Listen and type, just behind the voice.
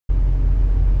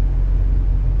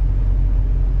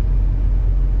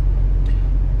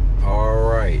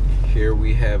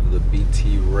have the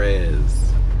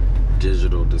BTRES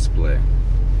digital display.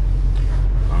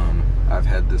 I've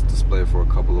had this display for a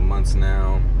couple of months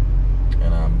now,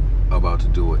 and I'm about to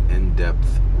do an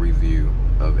in-depth review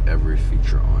of every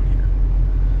feature on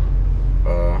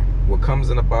here. What comes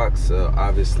in the box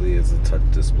obviously is a touch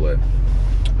display.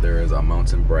 There is a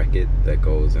mounting bracket that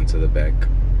goes into the back.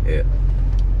 It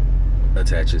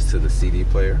attaches to the CD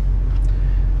player.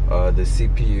 The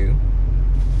CPU,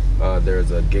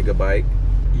 there's a gigabyte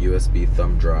USB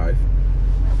thumb drive,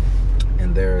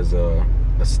 and there's a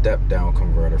step down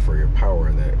converter for your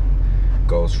power that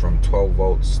goes from 12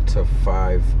 volts to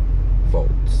 5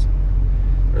 volts.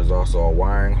 There's also a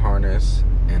wiring harness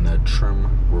and a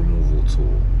trim removal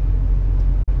tool.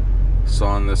 So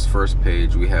on this first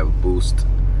page we have boost,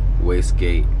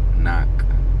 wastegate, knock,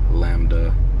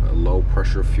 lambda, low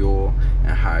pressure fuel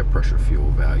and high pressure fuel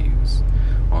values.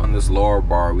 On this lower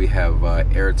bar we have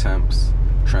air temps,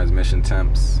 transmission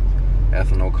temps,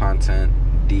 ethanol content,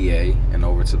 DA, and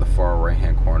over to the far right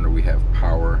hand corner we have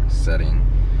power, setting,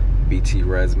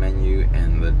 BTRES menu,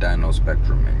 and the dyno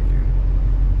spectrum menu.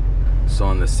 So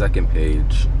on the second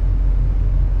page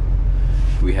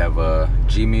we have a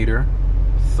G meter,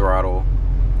 throttle,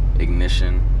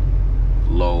 ignition,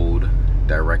 load,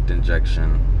 direct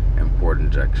injection, and port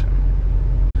injection.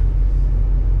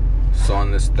 So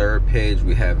on this third page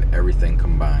we have everything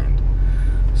combined.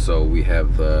 So we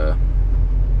have the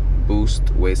boost,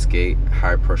 wastegate,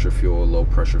 high pressure fuel, low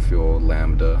pressure fuel,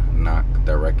 lambda, knock,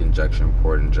 direct injection,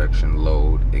 port injection,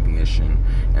 load, ignition,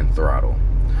 and throttle.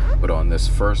 But on this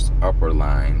first upper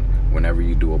line, whenever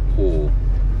you do a pull,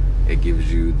 it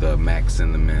gives you the max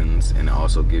and the mins, and it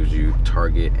also gives you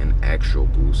target and actual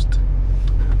boost.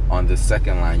 On the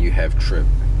second line you have trip,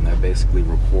 and that basically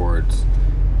records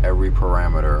every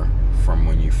parameter from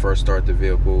when you first start the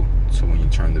vehicle to when you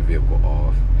turn the vehicle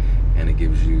off, and it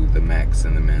gives you the max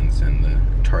and the mins and the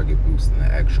target boost and the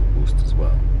actual boost as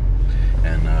well.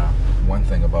 And one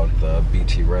thing about the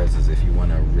BTRES is if you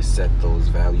want to reset those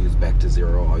values back to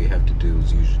 0, all you have to do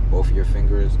is use both of your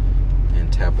fingers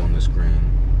and tap on the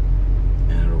screen,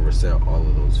 and it'll reset all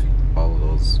of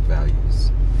those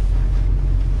values.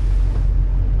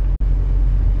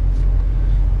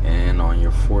 And on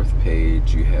your fourth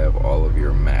page you have all of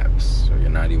your maps. So your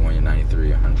 91, your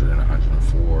 93, 100, and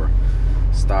 104,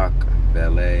 stock,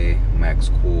 valet, max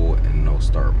cool, and no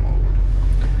start mode.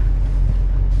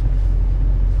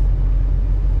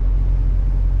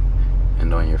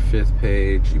 And on your fifth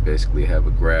page you basically have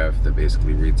a graph that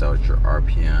basically reads out your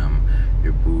RPM,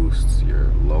 your boosts, your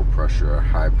low pressure,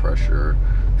 high pressure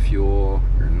fuel,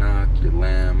 your knock, your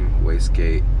lamb,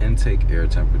 wastegate, intake air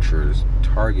temperatures,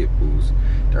 target boost,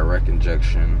 direct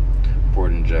injection,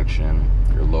 port injection,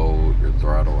 your load, your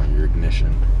throttle, and your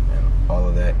ignition. And all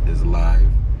of that is live.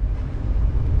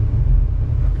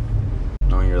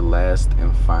 On your last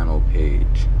and final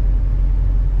page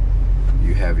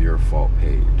you have your fault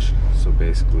page. So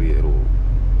basically it'll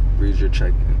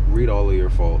read all of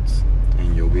your faults,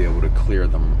 and you'll be able to clear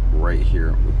them right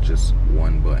here with just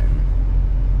one button.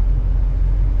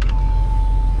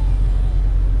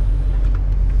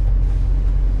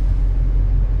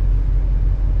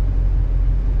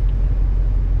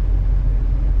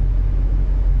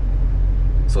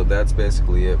 So that's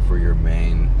basically it for your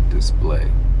main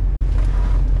display.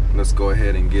 Let's go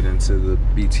ahead and get into the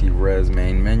BTRES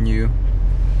main menu.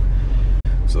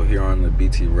 So here on the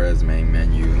BTRES main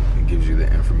menu, it gives you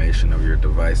the information of your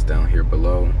device down here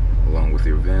below, along with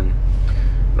your VIN.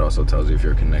 It also tells you if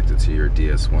you're connected to your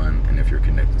DS1 and if you're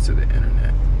connected to the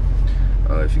internet.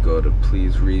 If you go to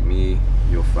Please Read Me,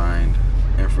 you'll find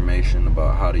information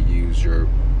about how to use your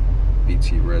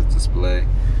BTRES display.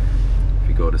 If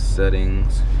you go to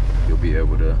Settings, you'll be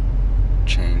able to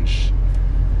change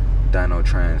dyno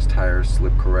trans tire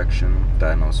slip correction,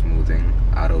 dyno smoothing,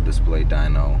 auto display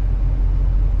dyno,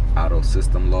 auto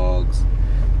system logs,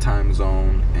 time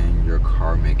zone, and your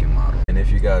car make and model. And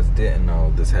if you guys didn't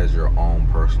know, this has your own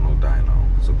personal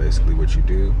dyno. So basically what you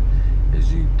do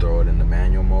is you throw it in the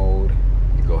manual mode,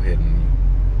 you go ahead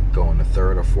and go in the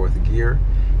third or fourth gear,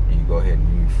 and you go ahead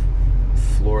and you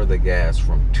floor the gas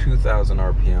from 2,000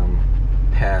 RPM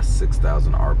past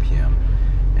 6,000 RPM,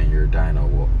 and your dyno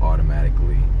will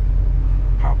automatically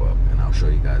pop up, and I'll show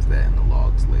you guys that in the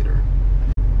logs later.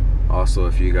 Also,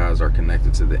 if you guys are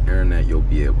connected to the internet, you'll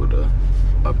be able to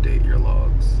update your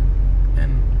logs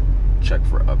and check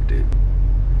for update.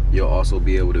 You'll also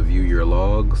be able to view your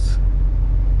logs,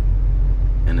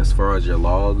 and as far as your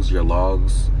logs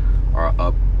are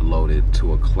uploaded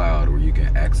to a cloud where you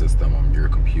can access them on your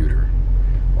computer,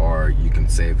 or you can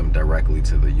save them directly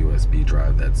to the USB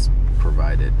drive that's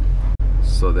provided.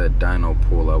 So that dyno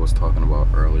pool I was talking about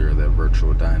earlier, that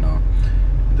virtual dyno,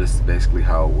 this is basically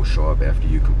how it will show up after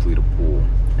you complete a pool,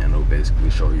 and it'll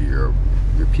basically show you your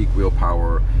peak wheel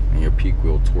power and your peak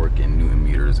wheel torque in Newton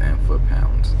meters and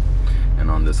foot-pounds.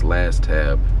 And on this last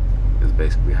tab is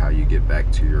basically how you get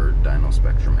back to your dyno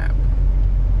spectrum app.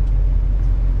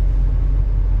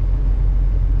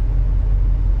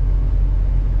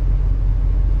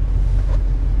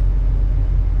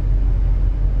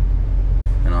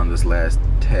 And on this last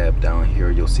tab down here,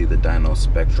 you'll see the dyno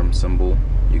spectrum symbol.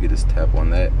 You can just tap on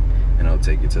that and it'll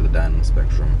take you to the dyno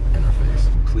spectrum interface.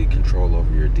 Complete control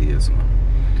over your DSM.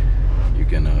 You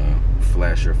can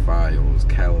flash your files,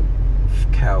 cal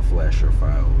flash your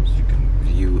files. You can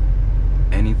view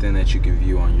anything that you can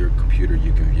view on your computer,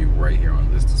 you can view right here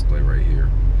on this display right here.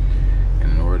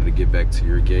 And in order to get back to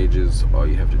your gauges, all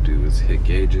you have to do is hit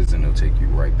gauges and it'll take you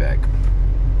right back.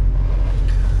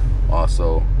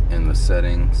 Also, in the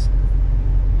settings,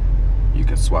 you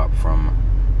can swap from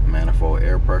manifold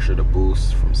air pressure to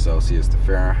boost, from Celsius to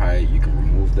Fahrenheit. You can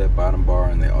remove that bottom bar,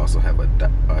 and they also have a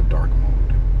dark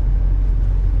mode.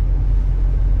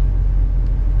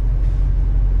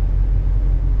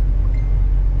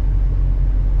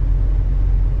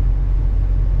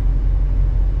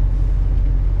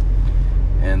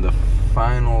 And the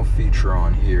final feature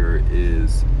on here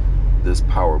is this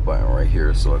power button right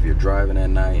here. So if you're driving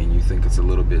at night and you think it's a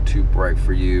little bit too bright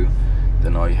for you,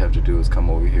 then all you have to do is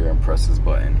come over here and press this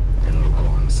button and it'll go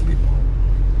on sleep mode.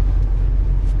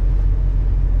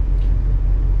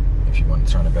 If you want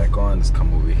to turn it back on, just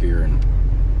come over here and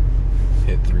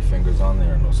hit 3 fingers on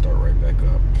there and it'll start right back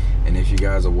up. And if you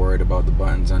guys are worried about the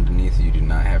buttons underneath, you do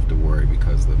not have to worry,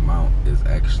 because the mount is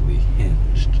actually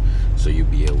hinged. So you'll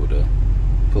be able to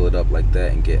pull it up like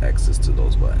that and get access to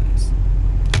those buttons.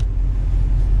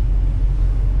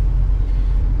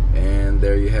 And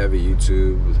there you have it,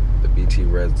 YouTube, the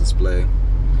BTRES display.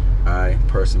 I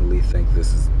personally think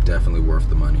this is definitely worth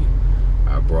the money.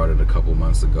 I brought it a couple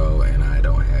months ago and I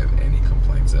don't have any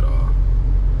complaints at all.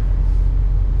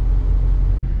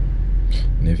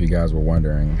 And if you guys were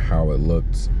wondering how it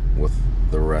looked with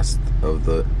the rest of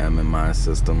the MMI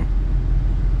system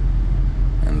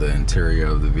and the interior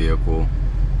of the vehicle,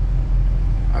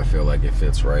 I feel like it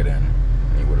fits right in.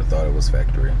 You would have thought it was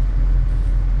factory.